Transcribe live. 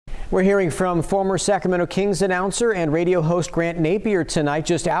We're hearing from former Sacramento Kings announcer and radio host Grant Napear tonight,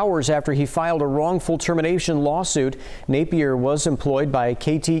 just hours after he filed a wrongful termination lawsuit. Napear was employed by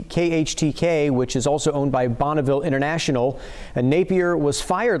KHTK, which is also owned by Bonneville International. And Napear was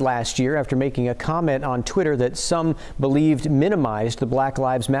fired last year after making a comment on Twitter that some believed minimized the Black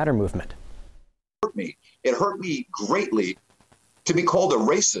Lives Matter movement. It hurt me greatly to be called a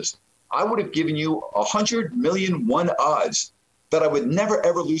racist. I would have given you 100,000,001 odds that I would never,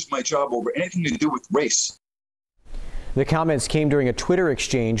 ever lose my job over anything to do with race. The comments came during a Twitter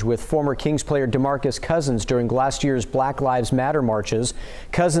exchange with former Kings player DeMarcus Cousins during last year's Black Lives Matter marches.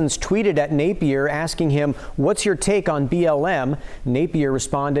 Cousins tweeted at Napear asking him, "What's your take on BLM?" Napear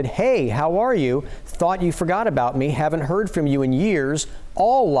responded, "Hey, how are you? Thought you forgot about me. Haven't heard from you in years.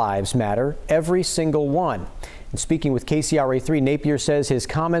 All lives matter, every single one." And speaking with KCRA 3, Napear says his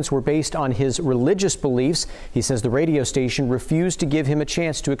comments were based on his religious beliefs. He says the radio station refused to give him a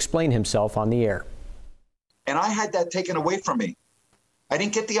chance to explain himself on the air. And I had that taken away from me. I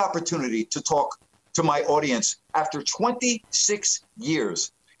didn't get the opportunity to talk to my audience after 26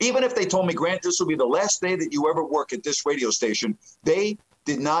 years. Even if they told me, Grant, this will be the last day that you ever work at this radio station, they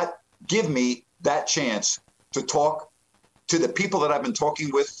did not give me that chance to talk to the people that I've been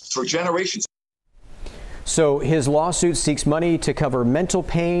talking with for generations. So his lawsuit seeks money to cover mental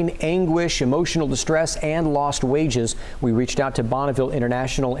pain, anguish, emotional distress, and lost wages. We reached out to Bonneville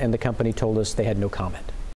International, and the company told us they had no comment.